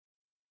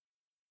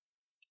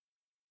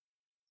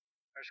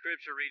Our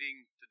scripture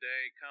reading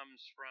today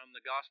comes from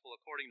the Gospel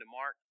according to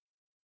Mark.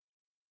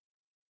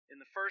 In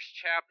the first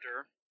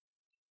chapter,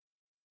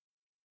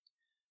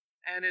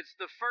 and it's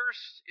the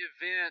first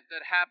event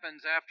that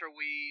happens after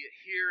we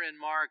hear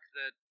in Mark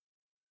that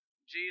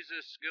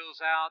Jesus goes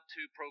out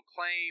to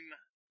proclaim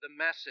the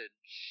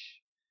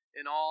message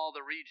in all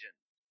the region.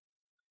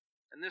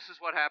 And this is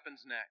what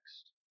happens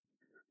next.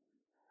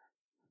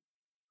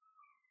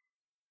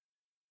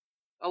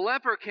 A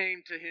leper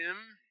came to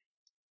him,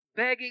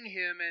 begging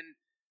him, and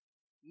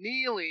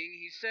kneeling,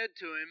 he said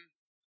to him,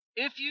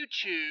 "If you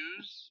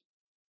choose,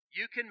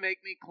 you can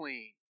make me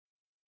clean."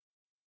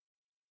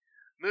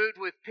 Moved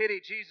with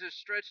pity, Jesus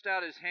stretched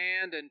out his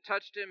hand and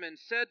touched him and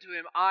said to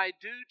him, "I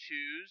do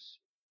choose.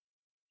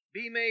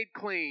 Be made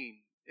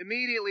clean."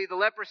 Immediately the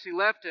leprosy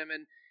left him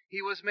and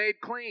he was made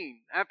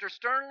clean. After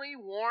sternly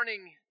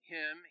warning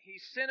him, he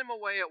sent him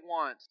away at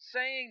once,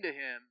 saying to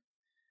him,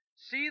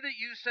 "See that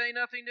you say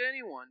nothing to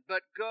anyone,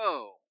 but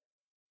go,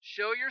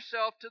 show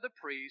yourself to the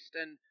priest,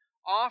 and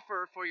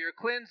offer for your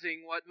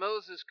cleansing what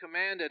Moses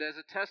commanded as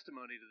a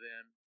testimony to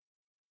them."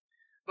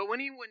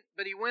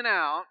 But he went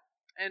out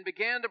and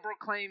began to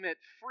proclaim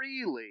it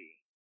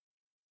freely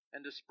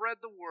and to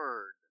spread the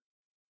word,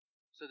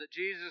 so that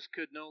Jesus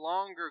could no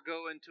longer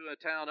go into a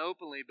town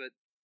openly, but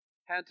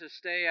had to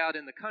stay out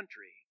in the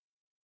country.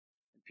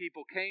 And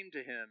people came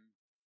to him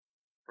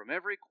from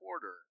every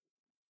quarter.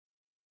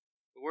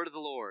 The word of the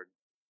Lord.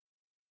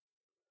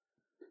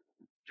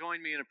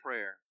 Join me in a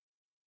prayer.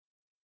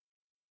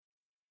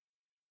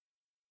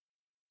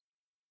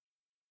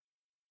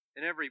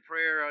 In every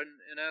prayer,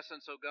 in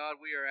essence, O God,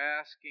 we are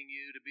asking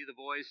you to be the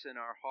voice in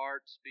our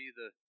hearts, be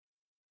the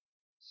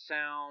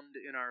sound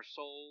in our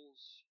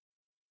souls,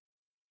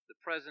 the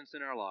presence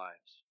in our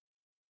lives.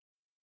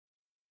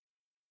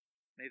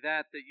 May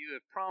that you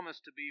have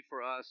promised to be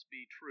for us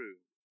be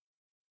true.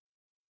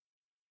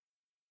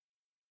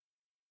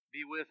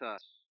 Be with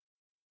us,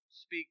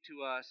 speak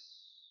to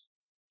us,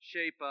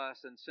 shape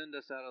us, and send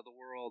us out of the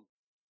world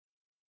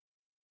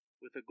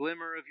with a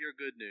glimmer of your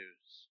good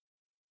news.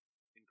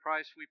 In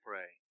Christ we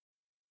pray.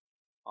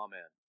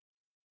 Amen.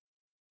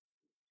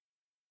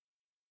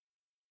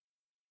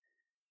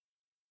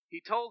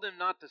 He told him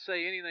not to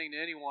say anything to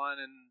anyone,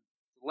 and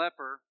the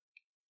leper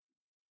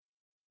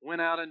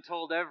went out and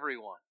told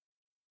everyone.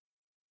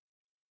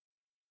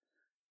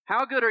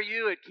 How good are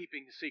you at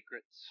keeping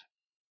secrets?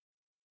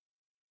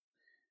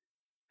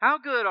 How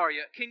good are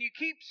you? Can you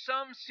keep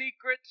some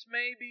secrets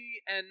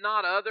maybe and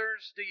not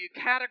others? Do you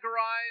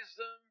categorize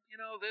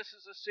them? This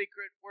is a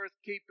secret worth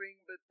keeping,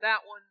 but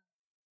that one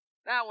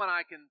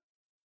I can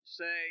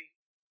say.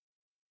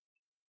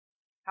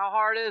 How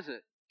hard is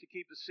it to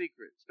keep a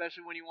secret,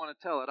 especially when you want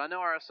to tell it? I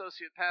know our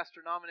associate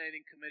pastor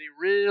nominating committee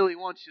really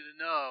wants you to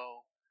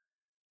know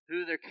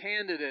who their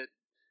candidate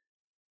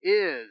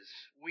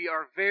is. We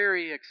are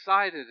very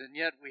excited, and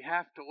yet we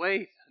have to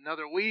wait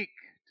another week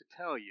to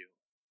tell you.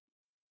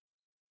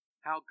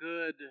 How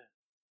good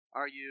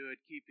are you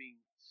at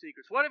keeping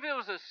secrets? What if it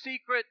was a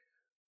secret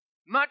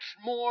much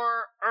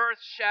more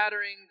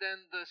earth-shattering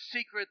than the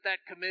secret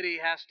that committee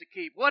has to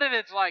keep? What if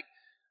it's like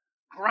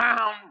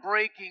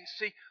groundbreaking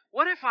secret?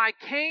 What if I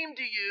came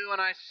to you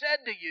and I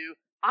said to you,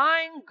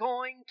 "I'm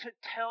going to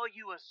tell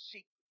you a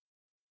secret.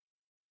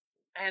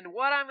 And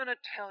what I'm going to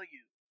tell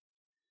you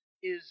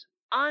is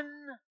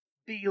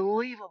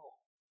unbelievable.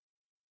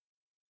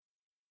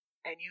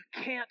 And you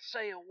can't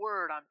say a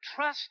word. I'm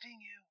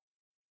trusting you.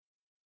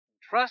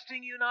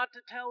 Trusting you not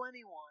to tell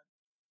anyone."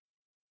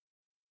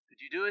 Could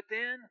you do it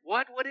then?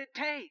 What would it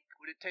take?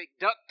 Would it take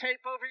duct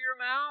tape over your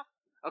mouth?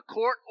 A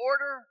court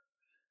order?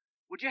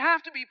 Would you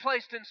have to be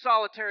placed in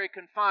solitary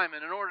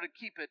confinement in order to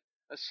keep it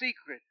a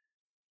secret?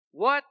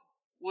 What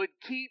would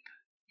keep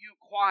you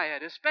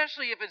quiet?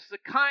 Especially if it's the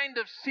kind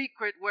of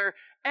secret where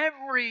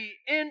every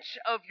inch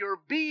of your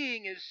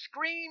being is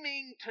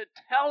screaming to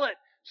tell it,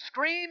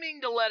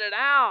 screaming to let it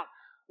out.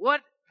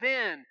 What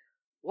then?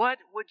 What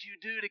would you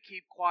do to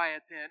keep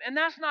quiet then? And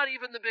that's not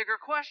even the bigger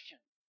question.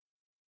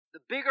 The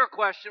bigger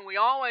question we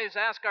always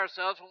ask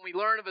ourselves when we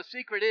learn of a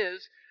secret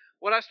is,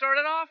 what I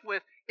started off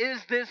with,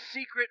 is this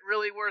secret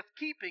really worth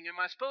keeping? Am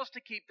I supposed to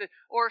keep it,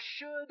 or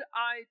should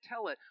I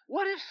tell it?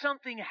 What if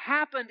something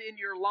happened in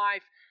your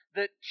life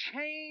that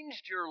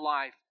changed your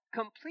life,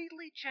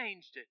 completely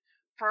changed it,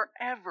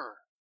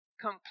 forever,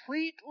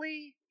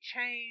 completely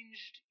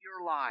changed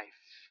your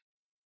life?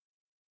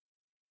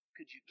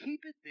 Could you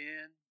keep it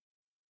then?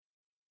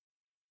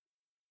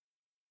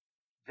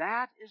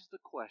 That is the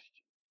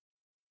question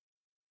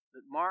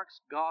that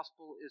Mark's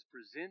gospel is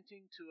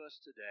presenting to us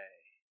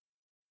today.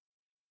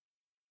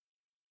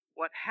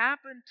 What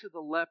happened to the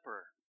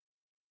leper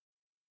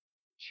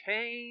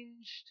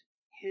changed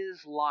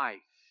his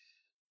life.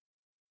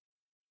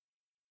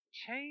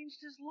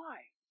 Changed his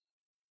life.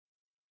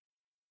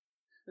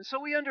 And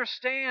so we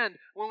understand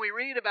when we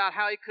read about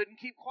how he couldn't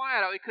keep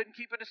quiet, how he couldn't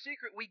keep it a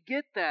secret. We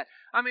get that.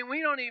 I mean,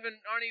 we aren't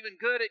even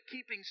good at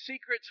keeping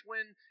secrets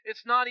when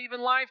it's not even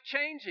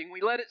life-changing.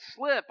 We let it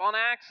slip on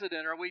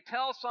accident, or we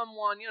tell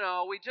someone,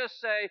 we just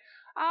say,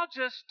 I'll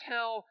just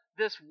tell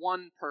this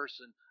one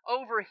person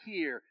over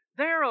here.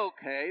 They're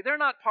okay. They're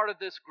not part of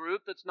this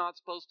group that's not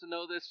supposed to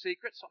know this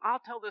secret, so I'll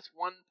tell this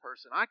one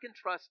person. I can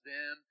trust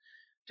them.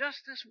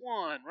 Just this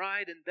one,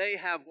 right? And they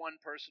have one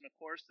person, of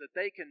course, that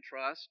they can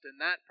trust,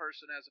 and that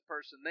person has a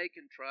person they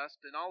can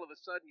trust, and all of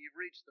a sudden you've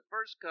reached the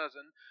first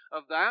cousin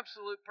of the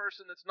absolute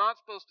person that's not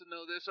supposed to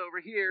know this over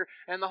here,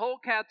 and the whole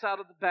cat's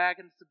out of the bag,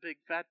 and it's a big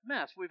fat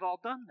mess. We've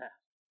all done that.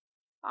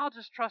 I'll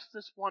just trust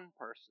this one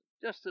person,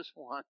 just this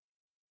one.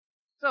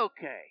 It's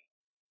okay.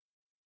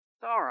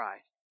 It's all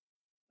right.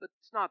 But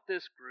it's not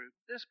this group.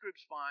 This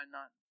group's fine.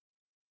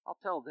 I'll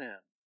tell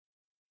them.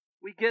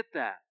 We get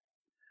that.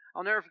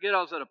 I'll never forget,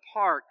 I was at a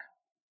park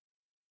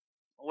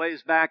a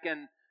ways back,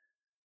 and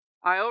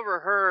I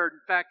overheard, in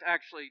fact, I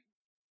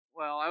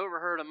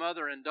overheard a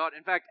mother and daughter.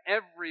 In fact,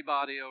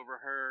 everybody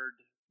overheard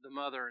the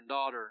mother and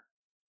daughter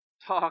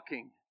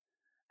talking.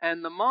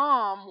 And the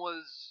mom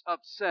was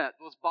upset,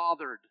 was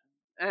bothered,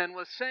 and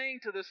was saying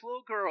to this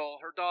little girl,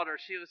 her daughter,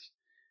 she was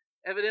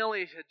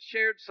evidently had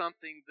shared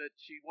something that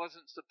she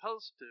wasn't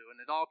supposed to, and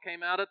it all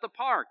came out at the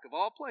park, of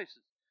all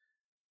places.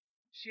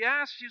 She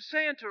was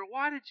saying to her,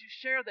 why did you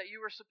share that?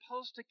 You were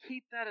supposed to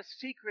keep that a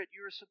secret.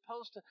 You were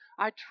supposed to,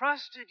 I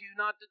trusted you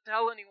not to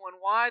tell anyone.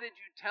 Why did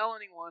you tell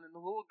anyone? And the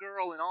little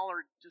girl, in all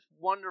her just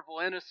wonderful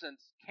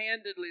innocence,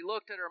 candidly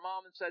looked at her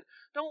mom and said,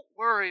 don't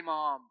worry,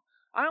 Mom.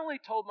 I only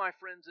told my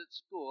friends at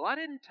school. I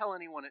didn't tell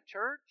anyone at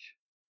church.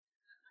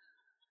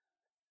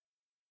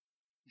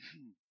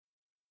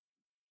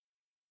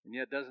 And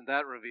yet, doesn't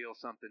that reveal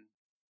something?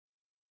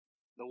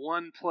 The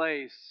one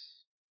place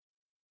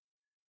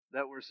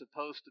that we're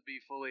supposed to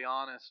be fully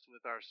honest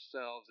with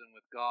ourselves and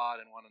with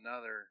God and one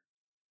another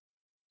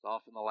is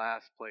often the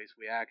last place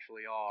we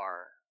actually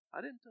are. I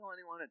didn't tell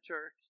anyone at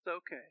church. It's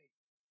okay.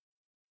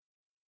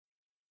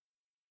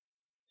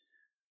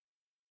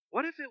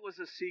 What if it was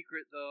a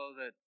secret, though,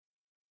 that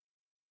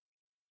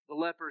the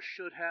leper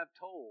should have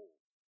told?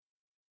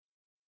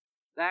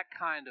 That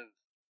kind of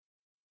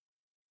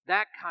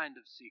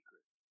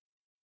secret.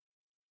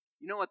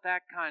 You know what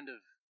that kind of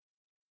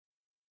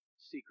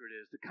secret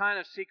is? The kind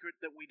of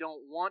secret that we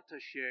don't want to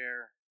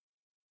share,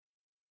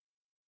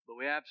 but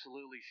we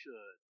absolutely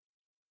should.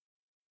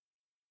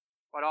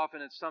 Quite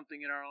often it's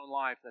something in our own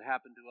life that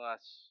happened to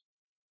us.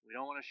 We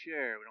don't want to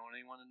share. We don't want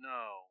anyone to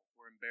know.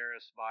 We're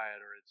embarrassed by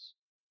it, or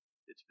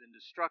it's been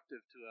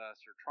destructive to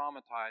us, or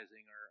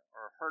traumatizing,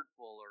 or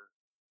hurtful,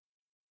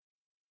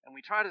 and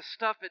we try to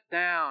stuff it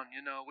down.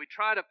 We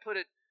try to put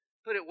it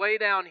way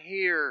down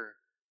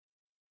here.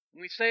 And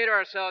we say to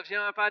ourselves,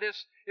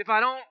 if I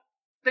don't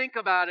think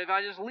about it, if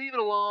I just leave it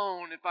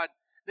alone,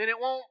 then it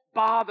won't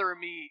bother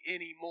me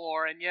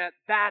anymore. And yet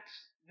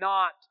that's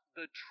not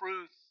the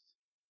truth.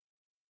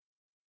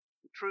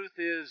 The truth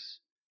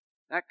is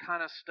that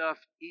kind of stuff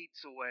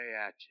eats away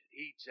at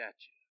you,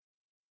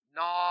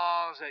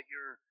 gnaws at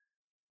your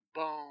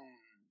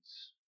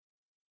bones.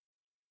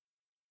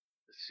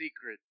 The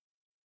secret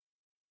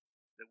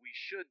that we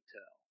should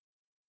tell,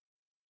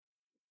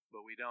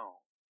 but we don't.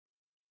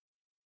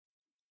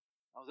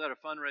 I was at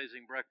a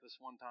fundraising breakfast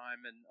one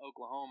time in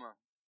Oklahoma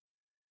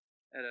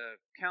at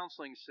a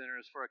counseling center.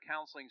 It's for a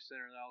counseling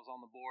center that I was on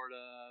the board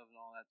of and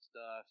all that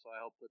stuff, so I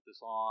helped put this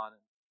on.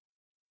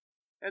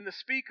 And the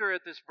speaker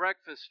at this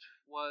breakfast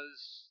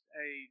was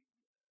a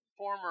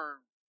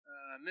former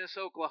Miss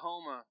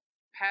Oklahoma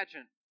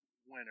pageant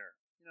winner.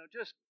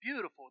 Just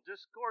beautiful,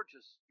 just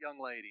gorgeous young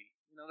lady.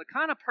 The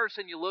kind of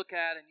person you look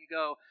at and you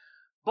go,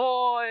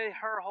 boy,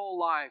 her whole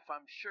life,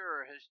 I'm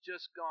sure, has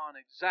just gone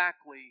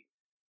exactly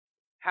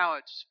how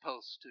it's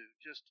supposed to.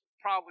 Just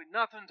probably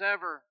nothing's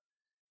ever.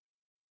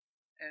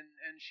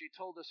 And she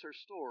told us her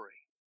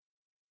story.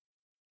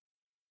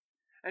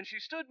 And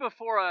she stood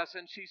before us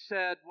and she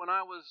said, when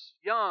I was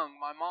young,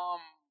 my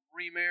mom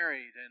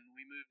remarried and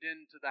we moved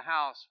into the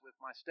house with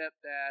my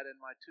stepdad and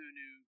my two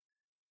new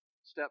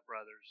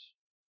stepbrothers.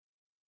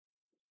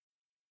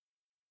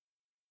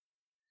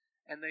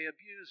 And they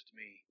abused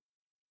me.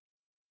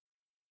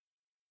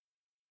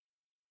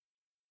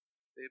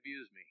 They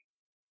abused me.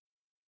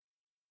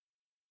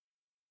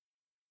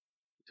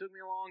 It took me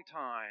a long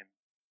time,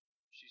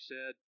 she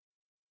said,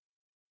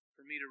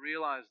 for me to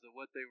realize that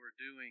what they were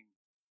doing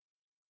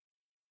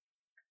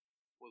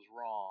was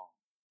wrong.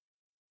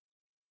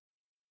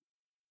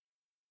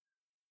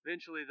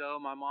 Eventually, though,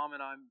 my mom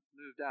and I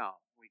moved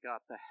out. We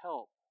got the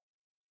help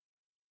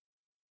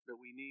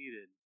that we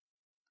needed.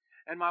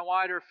 And my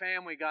wider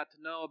family got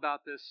to know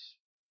about this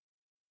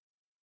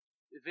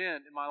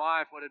event in my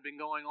life, what had been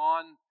going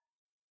on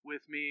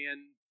with me,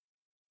 and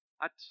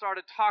I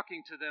started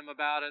talking to them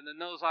about it,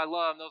 and those I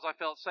loved, those I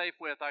felt safe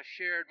with, I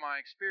shared my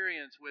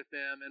experience with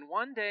them. And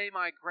one day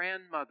my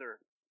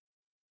grandmother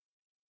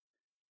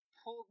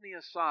pulled me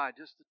aside,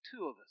 just the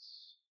two of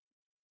us.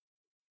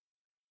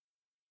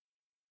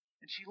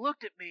 And she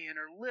looked at me and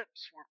her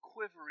lips were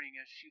quivering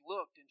as she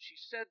looked, and she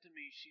said to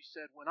me,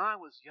 when I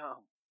was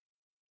young,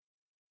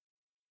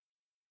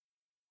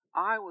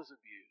 I was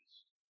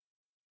abused.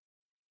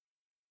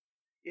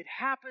 It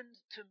happened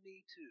to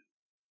me too.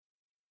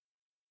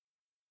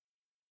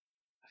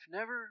 I've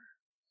never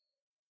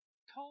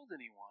told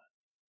anyone.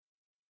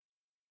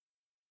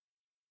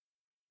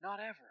 Not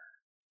ever.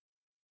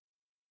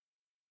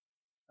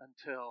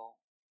 Until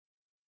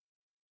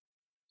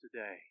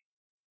today.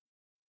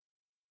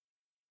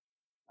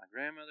 My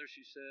grandmother,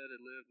 she said,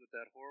 had lived with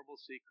that horrible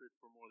secret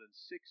for more than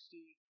 60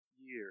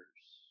 years.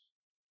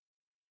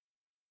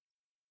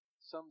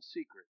 Some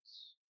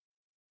secrets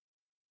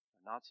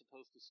are not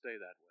supposed to stay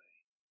that way.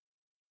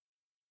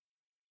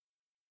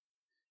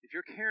 If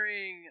you're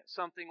carrying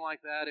something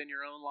like that in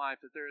your own life,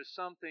 that there is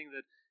something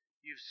that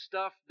you've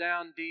stuffed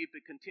down deep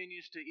that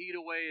continues to eat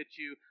away at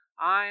you,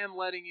 I am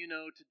letting you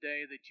know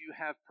today that you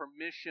have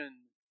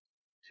permission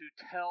to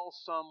tell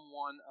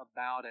someone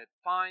about it.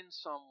 Find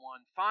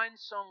someone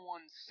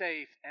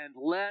safe, and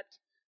let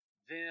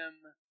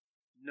them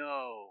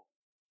know.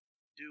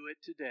 Do it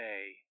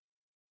today.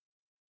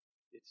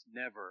 It's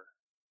never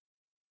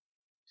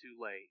too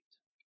late.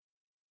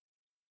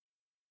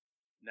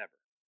 Never.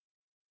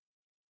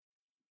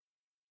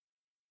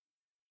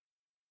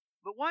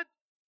 But what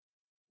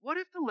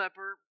if the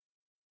leper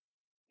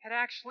had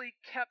actually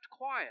kept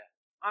quiet?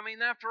 I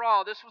mean, after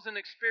all, this was an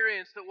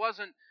experience that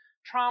wasn't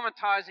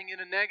traumatizing in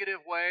a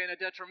negative way, in a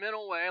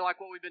detrimental way, like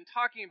what we've been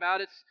talking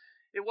about.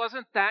 It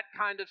wasn't that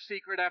kind of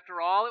secret after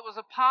all. It was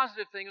a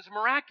positive thing. It was a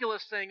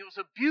miraculous thing. It was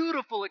a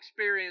beautiful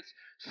experience,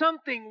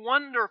 something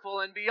wonderful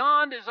and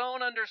beyond his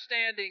own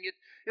understanding.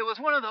 It was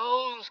one of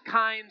those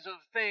kinds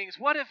of things.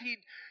 What if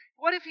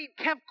he'd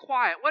kept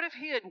quiet? What if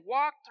he had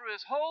walked through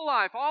his whole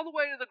life, all the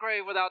way to the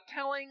grave, without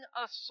telling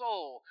a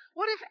soul?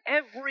 What if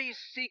every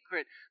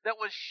secret that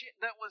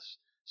was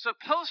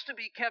supposed to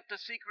be kept a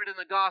secret in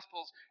the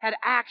Gospels had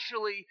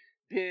actually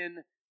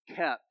been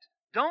kept?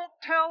 Don't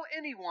tell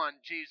anyone,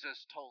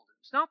 Jesus told him.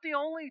 It's not the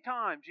only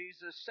time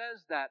Jesus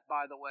says that,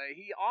 by the way.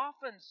 He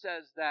often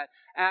says that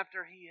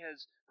after he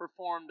has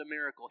performed a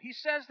miracle. He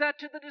says that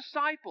to the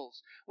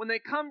disciples when they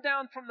come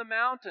down from the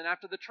mountain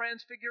after the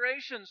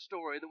transfiguration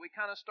story that we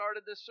kind of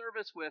started this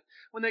service with.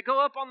 When they go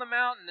up on the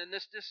mountain and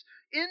this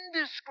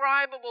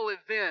indescribable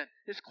event,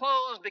 his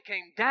clothes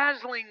became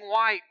dazzling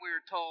white, we're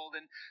told,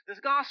 and the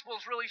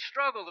Gospels really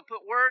struggle to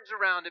put words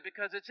around it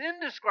because it's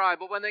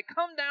indescribable. When they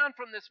come down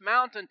from this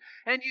mountain,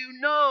 and you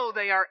know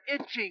they are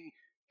itching.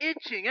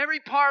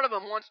 Every part of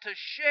them wants to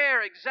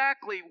share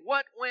exactly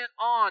what went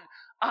on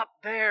up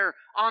there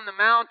on the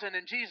mountain.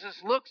 And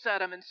Jesus looks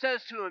at him and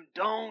says to him,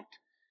 "Don't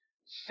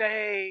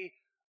say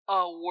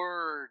a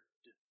word."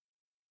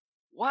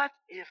 What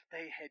if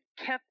they had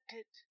kept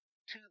it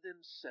to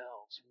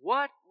themselves?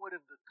 What would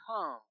have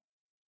become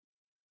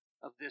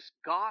of this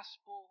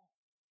gospel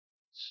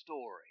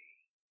story?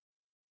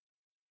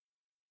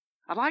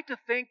 I'd like to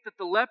think that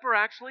the leper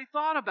actually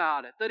thought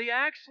about it, that he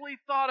actually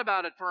thought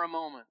about it for a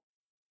moment.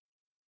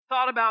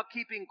 Thought about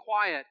keeping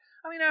quiet.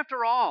 I mean,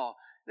 after all,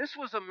 this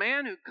was a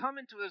man who come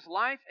into his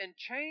life and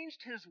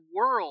changed his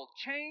world,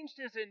 changed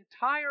his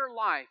entire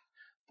life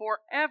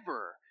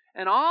forever.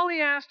 And all he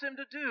asked him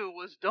to do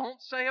was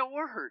don't say a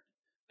word.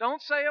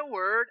 Don't say a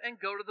word and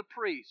go to the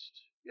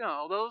priest. You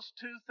know, those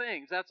two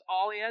things. That's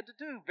all he had to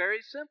do.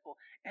 Very simple.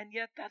 And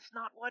yet that's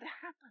not what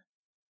happened.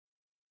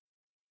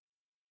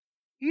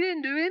 He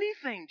didn't do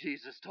anything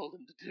Jesus told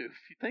him to do,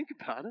 if you think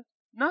about it.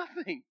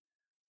 Nothing.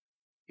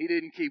 He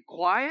didn't keep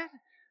quiet.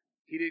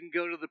 He didn't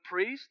go to the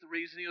priest. The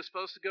reason he was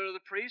supposed to go to the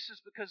priest is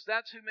because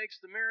that's who makes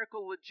the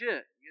miracle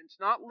legit. It's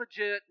not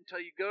legit until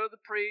you go to the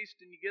priest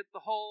and you get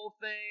the whole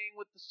thing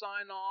with the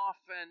sign off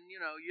and,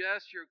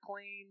 yes, you're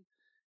clean.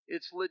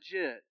 It's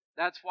legit.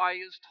 That's why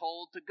he was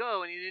told to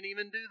go, and he didn't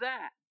even do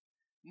that.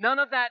 None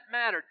of that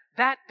mattered.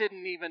 That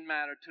didn't even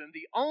matter to him.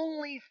 The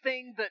only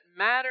thing that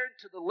mattered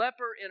to the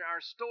leper in our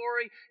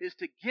story is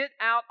to get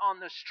out on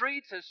the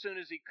streets as soon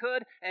as he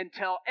could and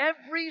tell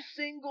every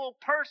single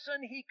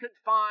person he could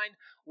find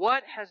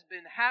what has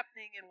been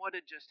happening and what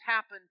had just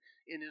happened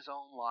in his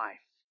own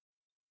life.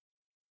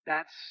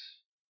 That's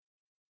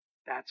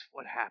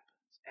what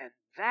happens. And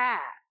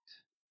that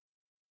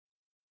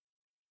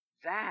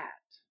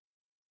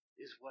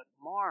is what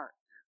Mark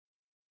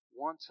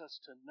wants us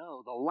to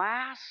know. The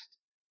last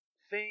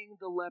thing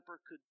the leper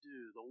could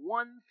do, the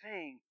one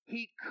thing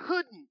he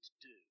couldn't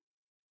do,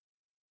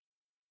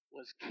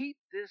 was keep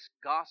this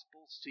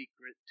gospel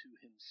secret to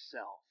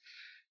himself.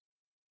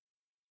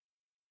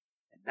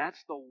 And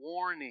that's the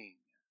warning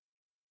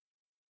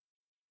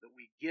that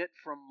we get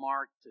from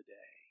Mark today.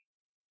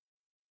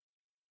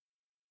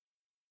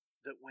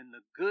 That when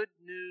the good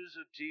news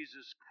of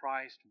Jesus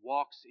Christ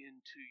walks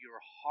into your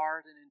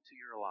heart and into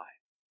your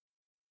life,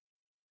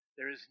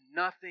 there is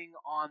nothing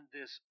on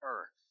this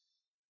earth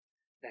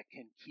that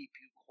can keep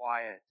you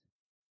quiet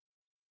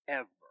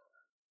ever.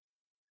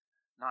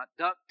 Not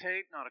duct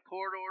tape, not a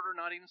court order,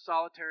 not even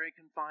solitary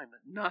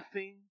confinement.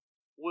 Nothing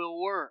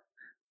will work.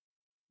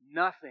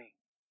 Nothing.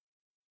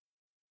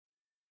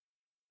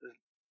 The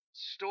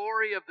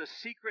story of the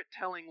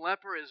secret-telling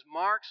leper is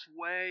Mark's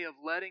way of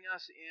letting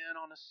us in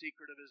on a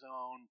secret of his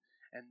own,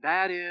 and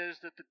that is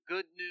that the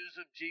good news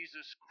of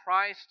Jesus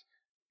Christ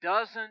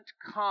doesn't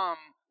come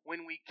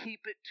when we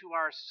keep it to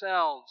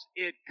ourselves.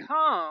 It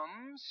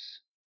comes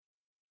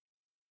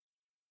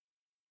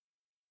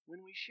when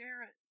we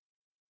share it.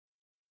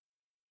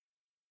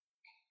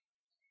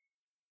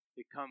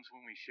 It comes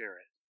when we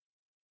share it.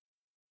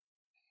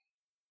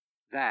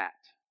 That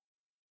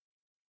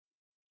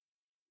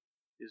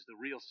is the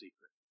real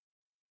secret.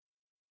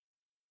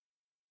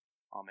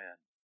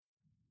 Amen.